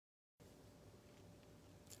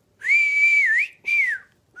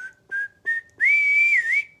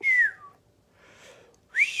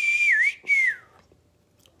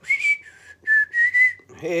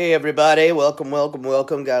Hey everybody, welcome.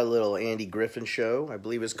 Got a little Andy Griffin show. I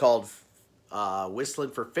believe it's called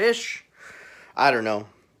Whistling for Fish. I don't know.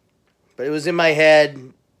 But it was in my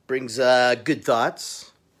head. Brings good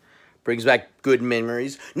thoughts. Brings back good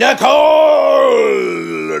memories. Nicole!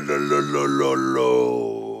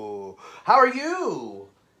 How are you?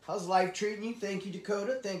 How's life treating you? Thank you,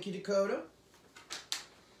 Dakota. Thank you,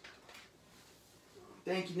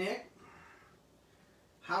 Nick.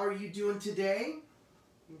 How are you doing today?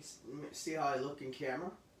 Let me see how I look in camera.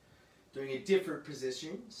 Doing a different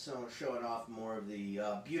position, so showing off more of the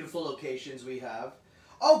beautiful locations we have.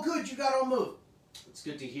 Oh, good, you got all moved. It's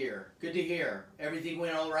good to hear. Good to hear. Everything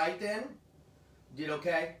went all right then? Did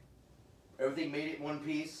okay? Everything made it in one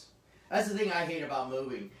piece? That's the thing I hate about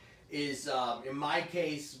moving. Is in my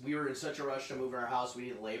case, we were in such a rush to move our house, we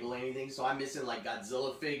didn't label anything, so I'm missing like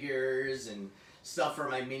Godzilla figures and stuff for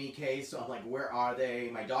my mini case, so I'm like, where are they?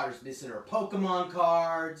 My daughter's missing her Pokemon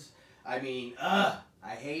cards. I mean, I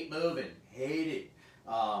hate moving. Hate it.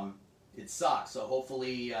 It sucks, so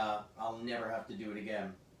hopefully I'll never have to do it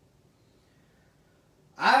again.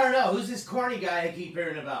 I don't know, who's this corny guy I keep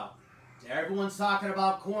hearing about? Everyone's talking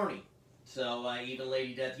about corny. So even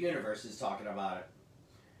Lady Death Universe is talking about it.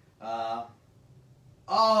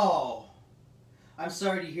 Oh, I'm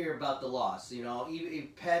sorry to hear about the loss. You know,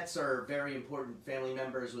 pets are very important family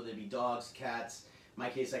members, whether it be dogs, cats. In my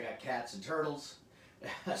case, I got cats and turtles.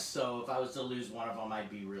 So if I was to lose one of them,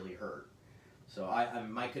 I'd be really hurt. So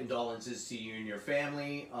my condolences to you and your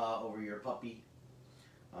family over your puppy.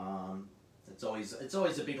 It's always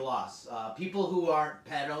a big loss. People who aren't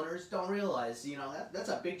pet owners don't realize, you know, that's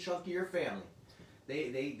a big chunk of your family.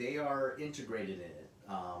 They are integrated in it.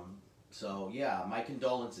 So yeah, my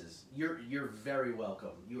condolences. You're very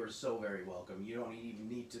welcome. You are so very welcome. You don't even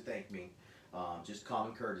need to thank me. Just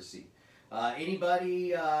common courtesy.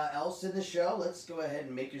 Anybody else in the show? Let's go ahead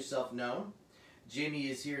and make yourself known. Jimmy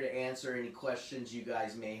is here to answer any questions you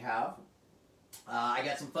guys may have. I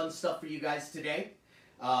got some fun stuff for you guys today.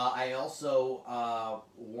 I also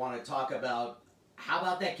want to talk about, how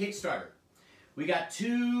about that Kickstarter? We got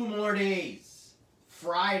 2 more days.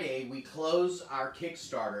 Friday, we close our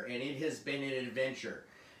Kickstarter, and it has been an adventure.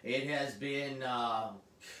 It has been,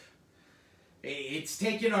 it's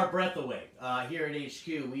taken our breath away here at HQ.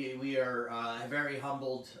 We are very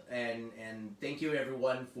humbled, and thank you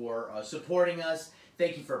everyone for supporting us.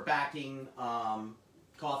 Thank you for backing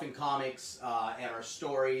Coffin Comics and our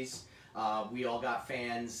stories. We all got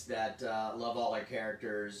fans that love all our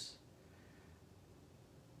characters.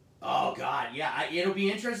 Oh God, yeah, it'll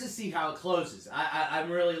be interesting to see how it closes.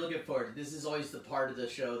 I'm really looking forward. This is always the part of the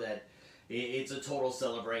show that it's a total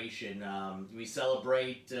celebration. We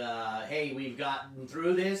celebrate, hey, we've gotten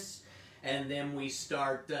through this, and then we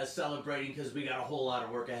start celebrating because we got a whole lot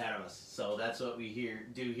of work ahead of us. So that's what we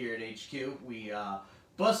do here at HQ. We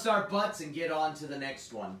bust our butts and get on to the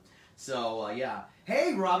next one. So, yeah.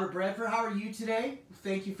 Hey, Robert Bradford, how are you today?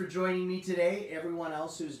 Thank you for joining me today. Everyone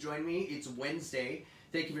else who's joined me, it's Wednesday.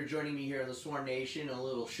 Thank you for joining me here on the Sworn Nation, a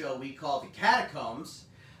little show we call the Catacombs.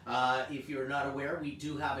 If you're not aware, we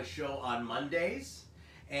do have a show on Mondays,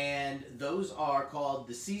 and those are called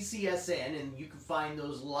the CCSN, and you can find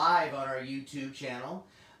those live on our YouTube channel.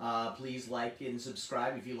 Please like and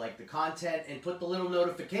subscribe if you like the content, and put the little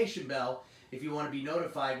notification bell if you want to be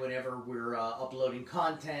notified whenever we're uploading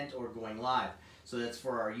content or going live. So that's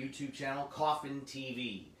for our YouTube channel, Coffin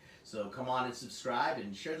TV. So come on and subscribe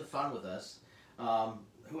and share the fun with us.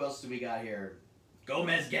 Who else do we got here?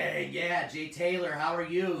 Gomez Gang, yeah, Jay Taylor, how are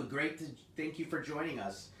you? Great to thank you for joining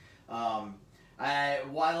us. While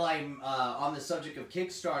I'm on the subject of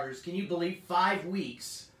Kickstarters, can you believe 5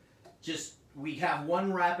 weeks? We have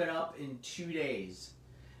one wrapping up in 2 days,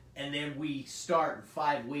 and then we start in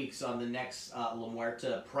 5 weeks on the next La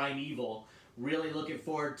Muerta Primeval. Really looking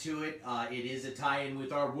forward to it. It is a tie-in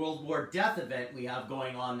with our World War Death event we have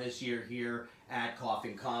going on this year here at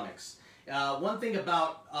Coffin Comics. One thing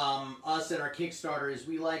about us and our Kickstarter is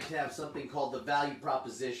we like to have something called the value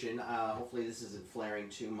proposition. Hopefully this isn't flaring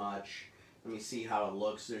too much. Let me see how it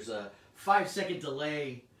looks. There's a 5-second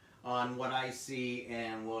delay on what I see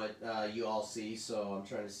and what you all see, so I'm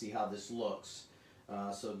trying to see how this looks.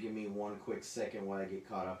 So give me one quick second while I get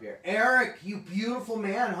caught up here. Eric, you beautiful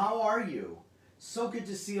man, how are you? So good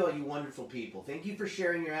to see all you wonderful people. Thank you for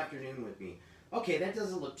sharing your afternoon with me. Okay, that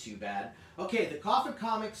doesn't look too bad. Okay, the Coffin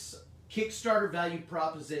Comics Kickstarter value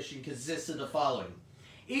proposition consists of the following.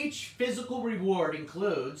 Each physical reward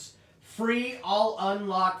includes all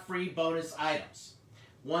unlocked free bonus items.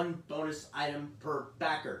 1 bonus item per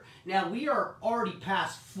backer. Now, we are already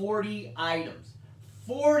past 40 items.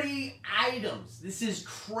 40 items. This is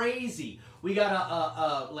crazy. We got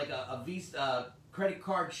a Visa credit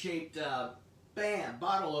card shaped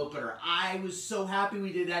bottle opener. I was so happy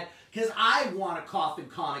we did that because I want a Coffin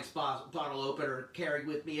Comics bottle opener carried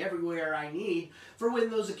with me everywhere I need for when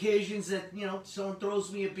those occasions that, you know, someone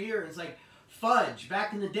throws me a beer and it's like, fudge.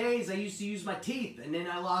 Back in the days, I used to use my teeth and then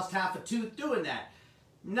I lost half a tooth doing that.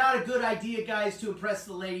 Not a good idea, guys, to impress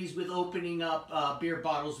the ladies with opening up beer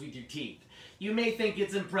bottles with your teeth. You may think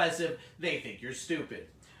it's impressive. They think you're stupid.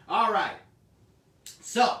 All right.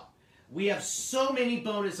 So, we have so many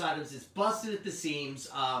bonus items. It's busted at the seams.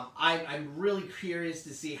 I'm really curious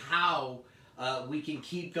to see how we can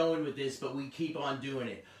keep going with this, but we keep on doing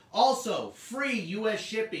it. Also, free U.S.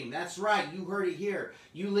 shipping. That's right. You heard it here.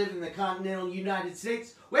 You live in the continental United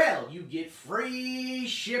States? Well, you get free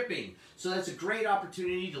shipping. So that's a great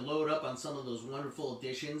opportunity to load up on some of those wonderful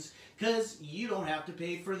editions because you don't have to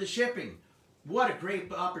pay for the shipping. What a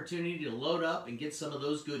great opportunity to load up and get some of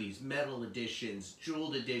those goodies. Metal editions,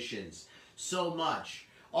 jeweled editions, so much.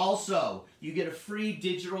 Also, you get a free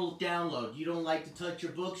digital download. You don't like to touch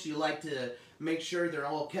your books. You like to make sure they're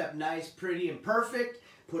all kept nice, pretty, and perfect.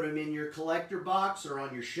 Put them in your collector box or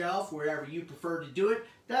on your shelf, wherever you prefer to do it.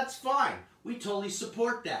 That's fine. We totally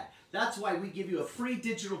support that. That's why we give you a free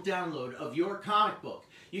digital download of your comic book.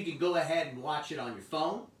 You can go ahead and watch it on your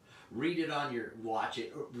phone. Read it on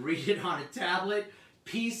a tablet,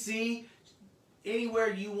 PC,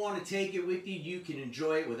 anywhere you want to take it with you, you can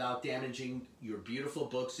enjoy it without damaging your beautiful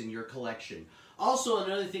books in your collection. Also,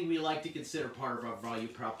 another thing we like to consider part of our value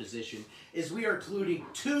proposition is we are including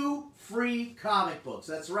 2 free comic books.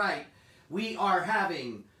 That's right. We are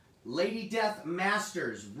having Lady Death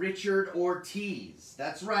Masters, Richard Ortiz.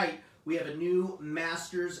 That's right. We have a new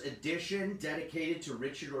Masters edition dedicated to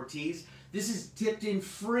Richard Ortiz. This is tipped in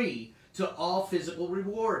free to all physical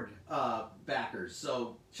reward backers.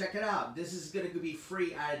 So check it out. This is going to be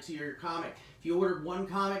free added to your comic. If you ordered 1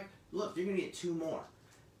 comic, look, you're going to get 2 more.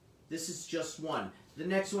 This is just 1. The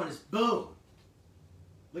next one is, boom.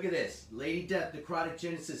 Look at this. Lady Death, Necrotic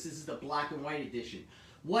Genesis. This is the black and white edition.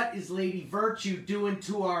 What is Lady Virtue doing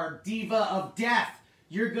to our Diva of Death?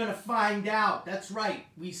 You're going to find out. That's right.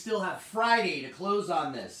 We still have Friday to close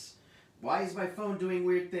on this. Why is my phone doing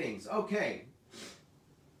weird things? Okay.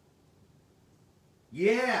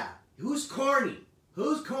 Yeah. Who's corny?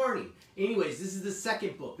 Who's corny? Anyways, this is the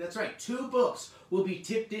second book. That's right. 2 books will be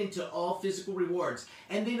tipped into all physical rewards.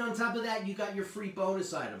 And then on top of that, you got your free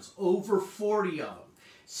bonus items. Over 40 of them.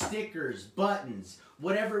 Stickers, buttons,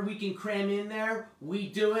 whatever we can cram in there, we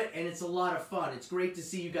do it, and it's a lot of fun. It's great to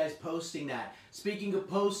see you guys posting that. Speaking of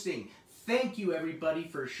posting, thank you, everybody,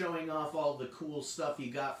 for showing off all the cool stuff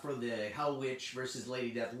you got for the Hell Witch versus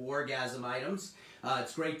Lady Death Wargasm items.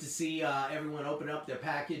 It's great to see everyone open up their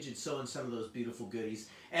package and sew in some of those beautiful goodies.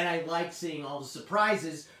 And I like seeing all the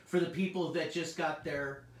surprises for the people that just got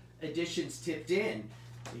their editions tipped in.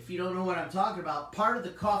 If you don't know what I'm talking about, part of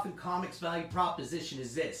the Coffin Comics value proposition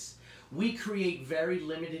is this. We create very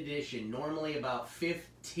limited edition, normally about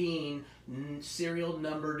 15 serial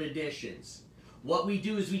numbered editions. What we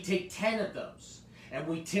do is we take 10 of those and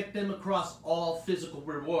we tip them across all physical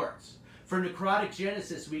rewards. For Necrotic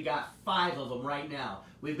Genesis, we got 5 of them right now.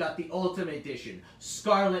 We've got the Ultimate Edition,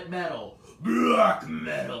 Scarlet Metal, Black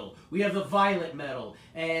Metal. We have the Violet Metal,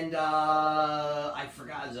 and I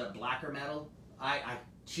forgot, is that Blacker Metal?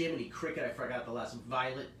 Jiminy Cricket, I forgot the last one.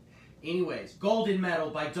 Violet. Anyways, Golden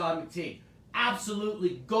Metal by Don McTeague.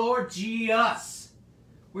 Absolutely gorgeous.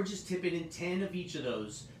 We're just tipping in 10 of each of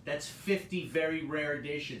those. That's 50 very rare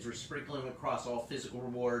editions we're sprinkling across all physical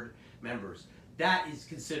reward members. That is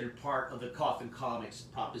considered part of the Coffin Comics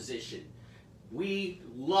proposition. We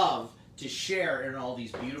love to share in all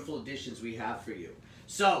these beautiful editions we have for you.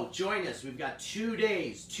 So, join us. We've got 2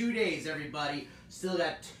 days. 2 days, everybody. Still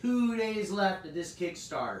got 2 days left of this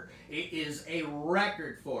Kickstarter. It is a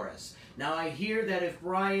record for us. Now, I hear that if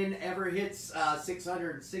Brian ever hits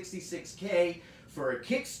 666K for a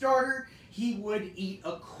Kickstarter, he would eat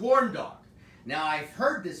a corn dog. Now, I've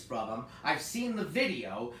heard this from him. I've seen the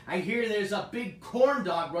video. I hear there's a big corn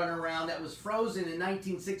dog running around that was frozen in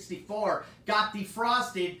 1964, got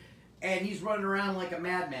defrosted, and he's running around like a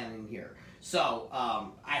madman in here. So,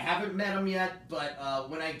 I haven't met him yet, but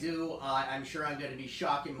when I do, I'm sure I'm going to be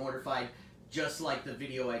shocked and mortified, just like the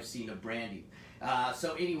video I've seen of Brandy.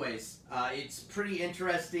 So anyways, it's pretty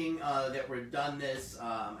interesting that we've done this.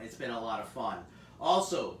 It's been a lot of fun.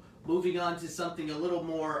 Also, moving on to something a little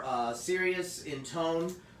more serious in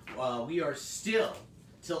tone, we are still,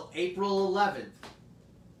 till April 11th,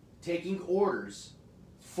 taking orders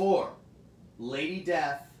for Lady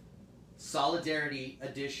Death Solidarity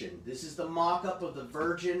Edition. This is the mock-up of the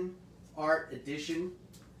Virgin Art Edition.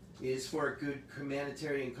 is for a good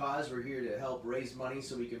humanitarian cause. We're here to help raise money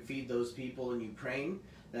so we can feed those people in Ukraine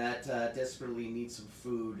that desperately need some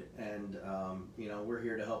food, and you know, we're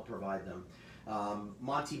here to help provide them.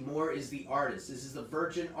 Monty Moore is the artist. This is the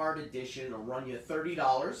Virgin Art Edition. It'll run you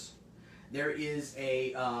 $30. There is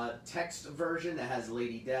a text version that has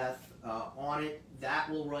Lady Death on it. That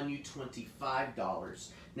will run you $25.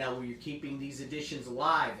 Now, we're keeping these editions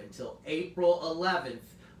live until April 11th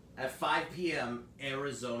at 5 p.m.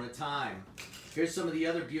 Arizona time. Here's some of the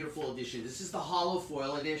other beautiful editions. This is the hollow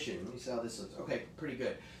foil edition. Let me see how this looks. Okay, pretty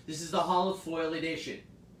good. This is the hollow foil edition.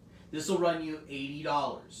 This will run you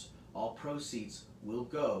 $80. All proceeds will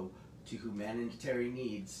go to humanitarian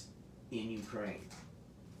needs in Ukraine.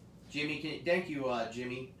 Jimmy, thank you,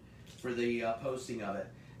 Jimmy, for the posting of it.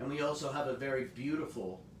 And we also have a very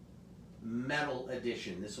beautiful metal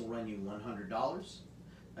edition. This will run you $100.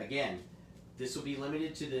 Again, this will be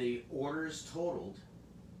limited to the orders totaled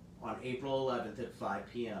on April 11th at 5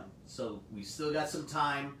 p.m. So we still got some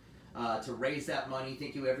time to raise that money.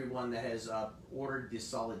 Thank you, everyone that has ordered the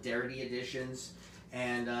Solidarity editions.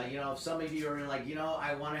 And, you know, if some of you are like, you know,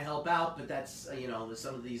 I want to help out, but that's, you know,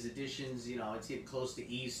 some of these editions, you know, it's getting close to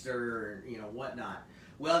Easter or, you know, whatnot.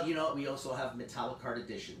 Well, you know, we also have metallic card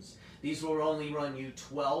editions. These will only run you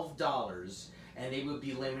 $12, and they will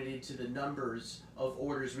be limited to the numbers of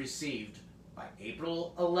orders received by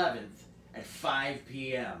April 11th at 5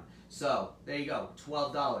 p.m. So, there you go,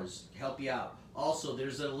 $12, help you out. Also,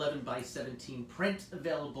 there's an 11x17 print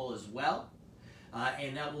available as well.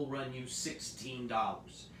 And that will run you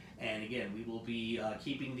 $16. And again, we will be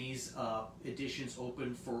keeping these editions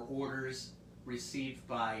open for orders received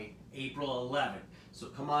by April 11th. So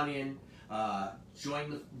come on in,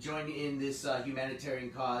 join in this humanitarian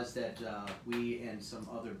cause that we and some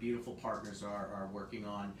other beautiful partners are working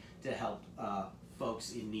on to help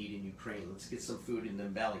folks in need in Ukraine. Let's get some food in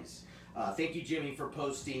them bellies. Thank you, Jimmy, for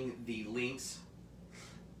posting the links.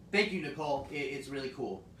 Thank you, Nicole. It's really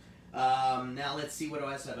cool. Now let's see what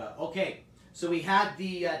else I have. Okay, so we had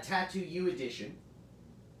the Tattoo You edition,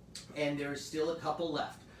 and there's still a couple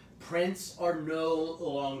left. Prints are no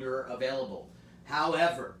longer available.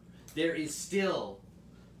 However, there is still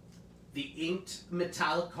the inked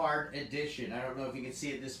metallic card edition. I don't know if you can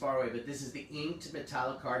see it this far away, but this is the inked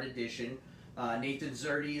metallic card edition. Nathan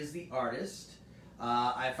Zerdy is the artist.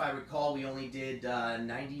 If I recall, we only did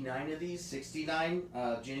 99 of these, 69.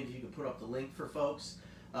 Jenny, if you could put up the link for folks.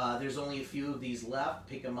 There's only a few of these left.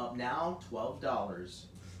 Pick them up now, $12.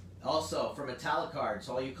 Also, for metallic cards,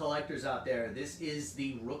 all you collectors out there, this is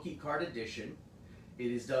the rookie card edition.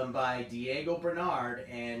 It is done by Diego Bernard,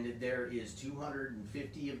 and there is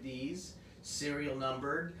 250 of these, serial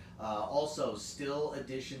numbered. Also, still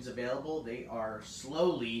editions available. They are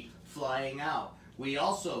slowly flying out. We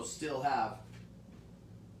also still have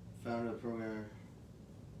found a program.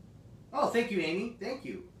 Oh, thank you, Amy. Thank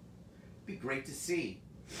you. Be great to see.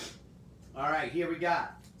 All right, here we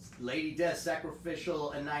got Lady Death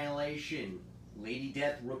Sacrificial Annihilation, Lady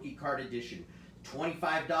Death Rookie Card Edition,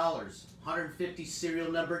 $25, 150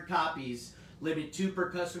 serial numbered copies, limit 2 per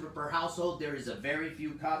customer per household. There is a very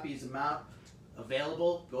few copies amount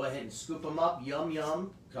available. Go ahead and scoop them up. Yum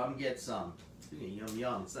yum. Come get some. Yum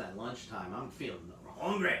yum. It's not lunchtime. I'm feeling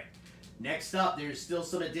hungry. Next up, there's still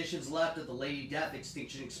some editions left of the Lady Death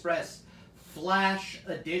Extinction Express Flash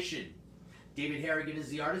Edition. David Harrigan is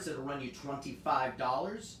the artist. It'll run you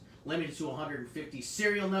 $25. Limited to 150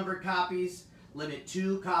 serial numbered copies. Limit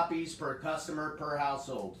 2 copies per customer per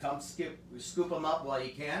household. Come scoop them up while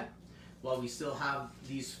you can. While we still have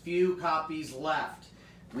these few copies left.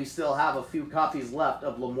 We still have a few copies left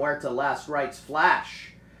of La Muerta Last Rites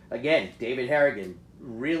Flash. Again, David Harrigan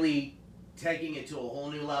really taking it to a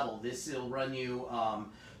whole new level. This will run you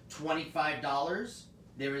 $25.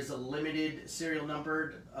 There is a limited serial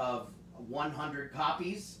numbered of 100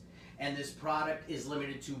 copies, and this product is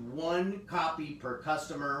limited to 1 copy per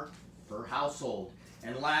customer per household.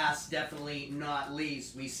 And last, definitely not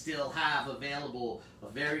least, we still have available a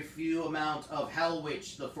very few amount of Hell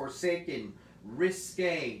Witch, the Forsaken,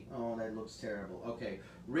 Risque, oh that looks terrible, okay,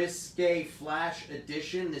 Risque Flash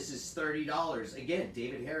Edition. This is $30. Again,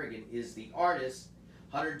 David Harrigan is the artist.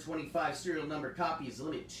 125 serial numbered copies,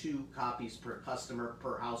 limit 2 copies per customer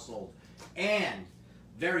per household. And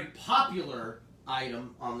very popular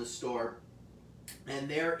item on the store, and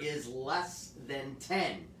there is less than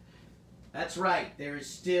 10. That's right, there is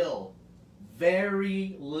still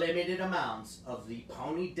very limited amounts of the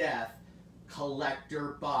Pony Death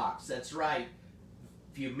collector box. That's right.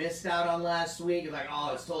 If you missed out on last week, you're like,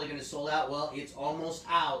 oh, it's totally going to sold out. Well, it's almost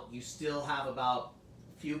out. You still have about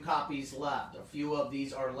a few copies left. A few of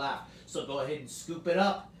these are left. So go ahead and scoop it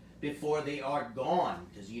up. before they are gone,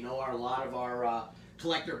 because you know a lot of our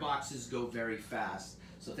collector boxes go very fast.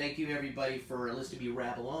 So thank you everybody for listening to me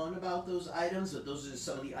rabble on about those items, but those are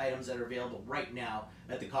some of the items that are available right now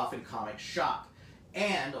at the Coffin Comics shop.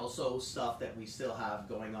 And also stuff that we still have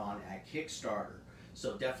going on at Kickstarter.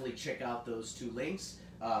 So definitely check out those two links.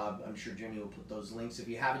 I'm sure Jenny will put those links. If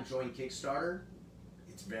you haven't joined Kickstarter,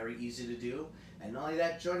 it's very easy to do. And not only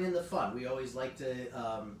that, join in the fun. We always like to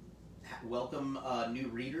welcome new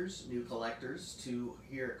readers, new collectors to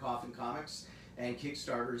here at Coffin Comics. And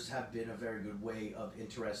Kickstarters have been a very good way of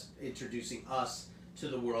introducing us to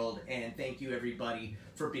the world. And thank you everybody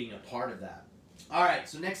for being a part of that. All right,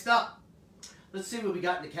 so next up, let's see what we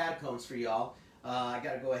got in the catacombs for y'all. I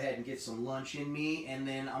got to go ahead and get some lunch in me, and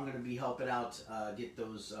then I'm going to be helping out get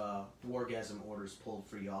those Wargasm orders pulled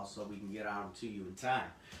for y'all so we can get out to you in time.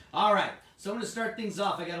 All right, so I'm going to start things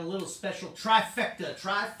off. I got a little special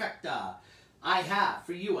trifecta. I have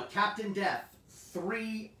for you a Captain Death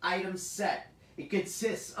 3-item set. It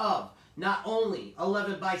consists of not only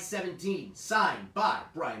 11 by 17 signed by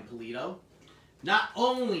Brian Pulido, not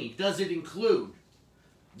only does it include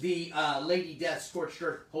the Lady Death Scorched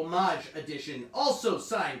Earth Homage Edition, also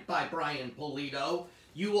signed by Brian Pulido.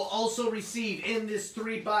 You will also receive in this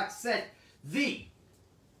 3-box set the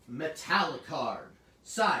Metallic card,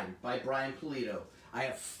 signed by Brian Pulido. I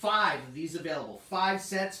have 5 of these available. 5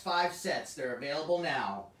 sets. They're available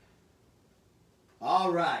now.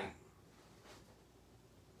 All right.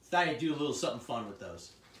 Thought I'd do a little something fun with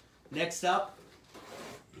those. Next up,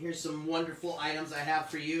 here's some wonderful items I have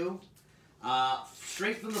for you.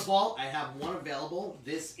 Straight from the vault, I have one available.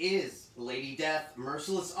 This is Lady Death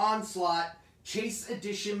Merciless Onslaught Chase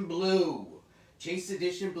Edition Blue. Chase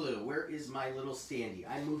Edition Blue. Where is my little standee?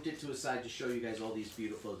 I moved it to a side to show you guys all these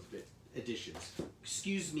beautiful editions.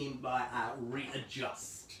 Excuse me while I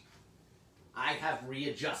readjust. I have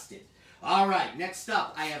readjusted. All right, next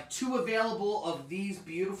up, I have 2 available of these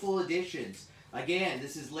beautiful editions. Again,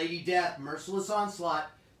 this is Lady Death Merciless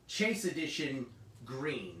Onslaught Chase Edition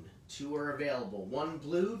Green. 2 are available. 1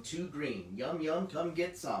 blue, 2 green. Yum, yum, come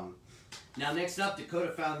get some. Now, next up,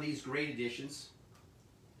 Dakota found these great editions.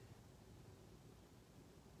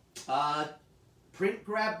 Print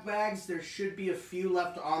grab bags, there should be a few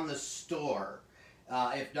left on the store.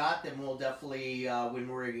 If not, then we'll definitely, when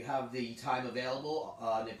we have the time available,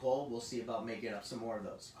 Nicole, we'll see about making up some more of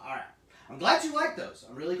those. All right. I'm glad you like those.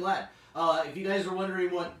 I'm really glad. If you guys are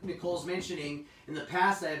wondering what Nicole's mentioning, in the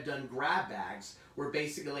past I have done grab bags, where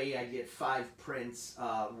basically I get 5 prints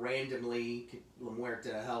randomly, La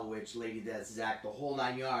Muerte, Hell Witch, Lady Death, Zack, the whole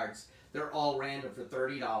 9 yards. They're all random for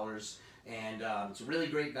 $30, and it's a really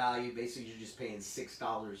great value. Basically, you're just paying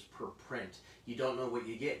 $6 per print. You don't know what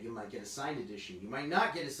you get. You might get a signed edition. You might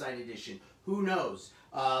not get a signed edition. Who knows?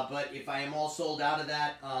 But if I am all sold out of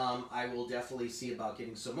that, I will definitely see about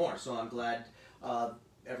getting some more. So I'm glad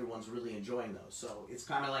everyone's really enjoying those. So it's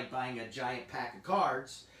kind of like buying a giant pack of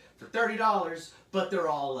cards for $30, but they're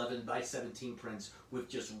all 11 by 17 prints with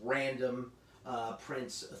just random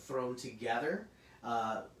prints thrown together.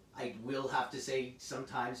 I will have to say,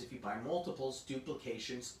 sometimes if you buy multiples,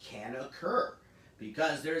 duplications can occur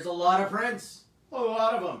because there's a lot of prints, a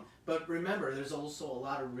lot of them. But remember, there's also a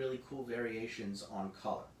lot of really cool variations on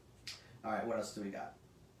color. All right, what else do we got?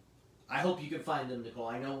 I hope you can find them, Nicole.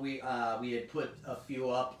 I know we had put a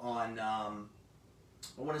few up on, I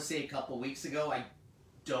want to say a couple weeks ago. I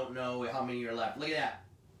don't know how many are left. Look at that.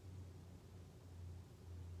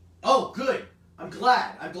 Oh, good. I'm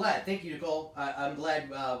glad. Thank you, Nicole. I'm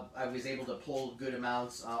glad I was able to pull good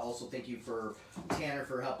amounts. Also, thank you for Tanner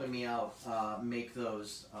for helping me out make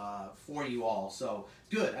those for you all. So,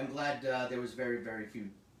 good. I'm glad there was very, very few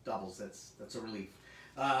doubles. That's a relief.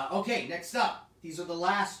 Okay, next up. These are the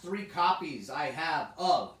last 3 copies I have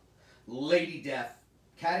of Lady Death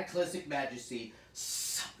Cataclysmic Majesty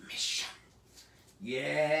Submission.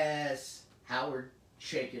 Yes. Howard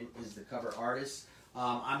Chaykin is the cover artist.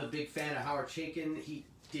 I'm a big fan of Howard Chaykin. He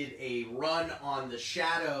did a run on the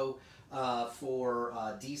Shadow for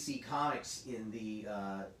DC Comics in the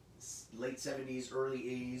late 70s, early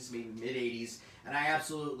 80s, maybe mid 80s, and I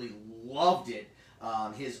absolutely loved it.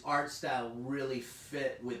 His art style really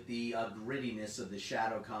fit with the grittiness of the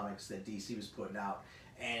Shadow comics that DC was putting out.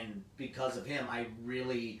 And because of him, I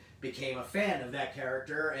really became a fan of that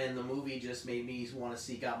character, and the movie just made me want to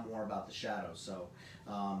seek out more about the Shadow. So,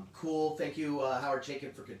 cool. Thank you, Howard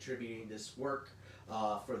Chaykin, for contributing this work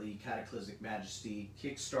for the Cataclysmic Majesty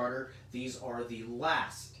Kickstarter. These are the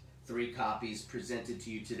last 3 copies presented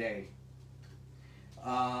to you today.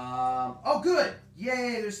 Oh, good.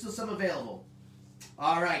 Yay, there's still some available.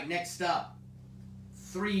 All right, next up.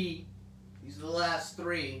 3. These are the last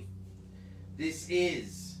 3. This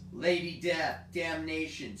is Lady Death,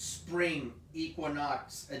 Damnation, Spring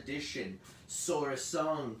Equinox Edition. Sora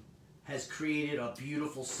Song has created a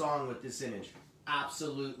beautiful song with this image.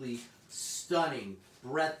 Absolutely stunning,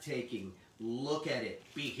 breathtaking. Look at it.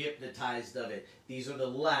 Be hypnotized of it. These are the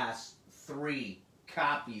last 3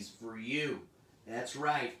 copies for you. That's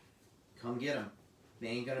right. Come get them. They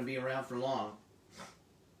ain't going to be around for long.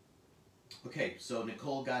 Okay, so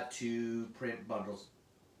Nicole got 2 print bundles.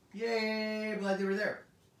 Yay! Glad they were there.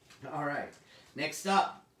 All right. Next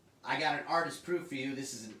up, I got an artist proof for you.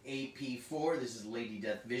 This is an AP4. This is Lady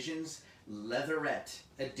Death Visions Leatherette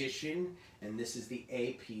Edition. And this is the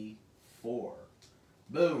AP4.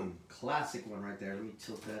 Boom. Classic one right there. Let me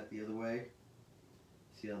tilt that the other way.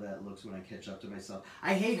 See how that looks when I catch up to myself.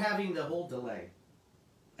 I hate having the whole delay.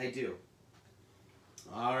 I do.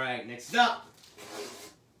 All right. Next up.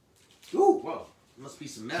 Ooh, whoa. Must be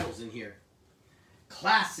some metals in here.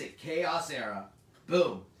 Classic Chaos Era.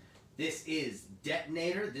 Boom. This is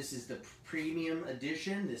Detonator. This is the premium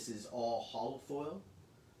edition. This is all hollow foil.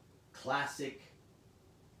 Classic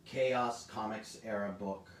Chaos Comics Era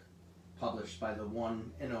book. Published by the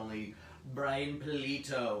one and only Brian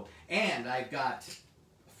Pulido. And I've got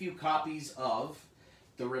a few copies of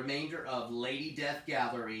the remainder of Lady Death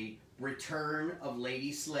Gallery, Return of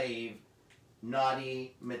Lady Slave,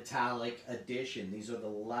 Naughty Metallic Edition. These are the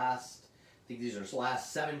last, I think these are the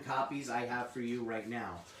last 7 copies I have for you right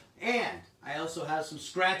now. And I also have some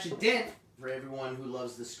Scratch and Dent for everyone who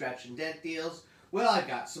loves the Scratch and Dent deals. Well, I've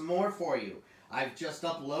got some more for you. I've just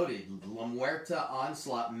uploaded La Muerta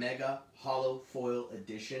Onslaught Mega Hollow Foil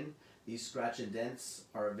Edition. These Scratch and Dents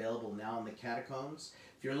are available now in the Catacombs.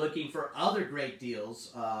 If you're looking for other great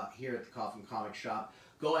deals here at the Coffin Comics Shop,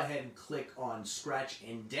 go ahead and click on Scratch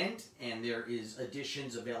and Dent, and there is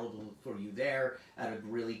editions available for you there at a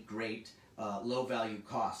really great low value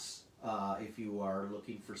costs. If you are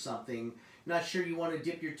looking for something, not sure you want to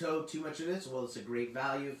dip your toe too much in this, well, it's a great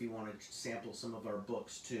value if you want to sample some of our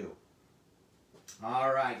books too.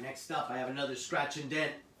 All right, next up, I have another Scratch and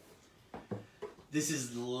Dent. This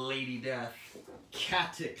is Lady Death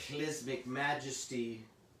Cataclysmic Majesty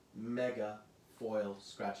Mega Foil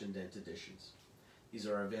Scratch and Dent editions. These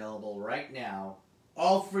are available right now,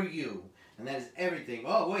 all for you. And that is everything.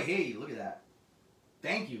 Oh, wait, hey, look at that.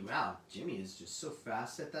 Thank you. Wow, Jimmy is just so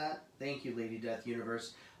fast at that. Thank you, Lady Death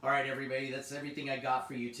Universe. All right, everybody, that's everything I got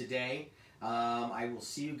for you today. I will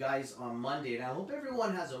see you guys on Monday, and I hope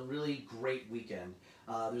everyone has a really great weekend.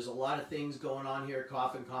 There's a lot of things going on here at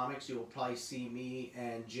Coffin Comics. You'll probably see me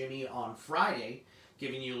and Jimmy on Friday,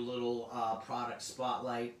 giving you a little product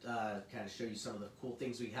spotlight, kind of show you some of the cool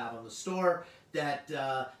things we have on the store that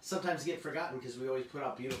sometimes get forgotten because we always put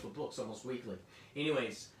out beautiful books almost weekly.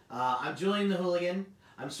 Anyways, I'm Julian the Hooligan.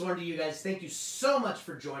 I'm sworn to you guys. Thank you so much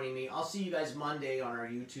for joining me. I'll see you guys Monday on our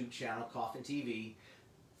YouTube channel, Coffin TV,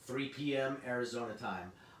 3 p.m. Arizona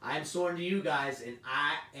time. I'm sworn to you guys, and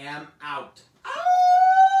I am out.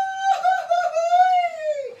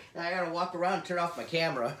 I gotta walk around and turn off my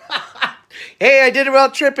camera. Hey, I did it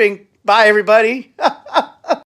without tripping. Bye, everybody.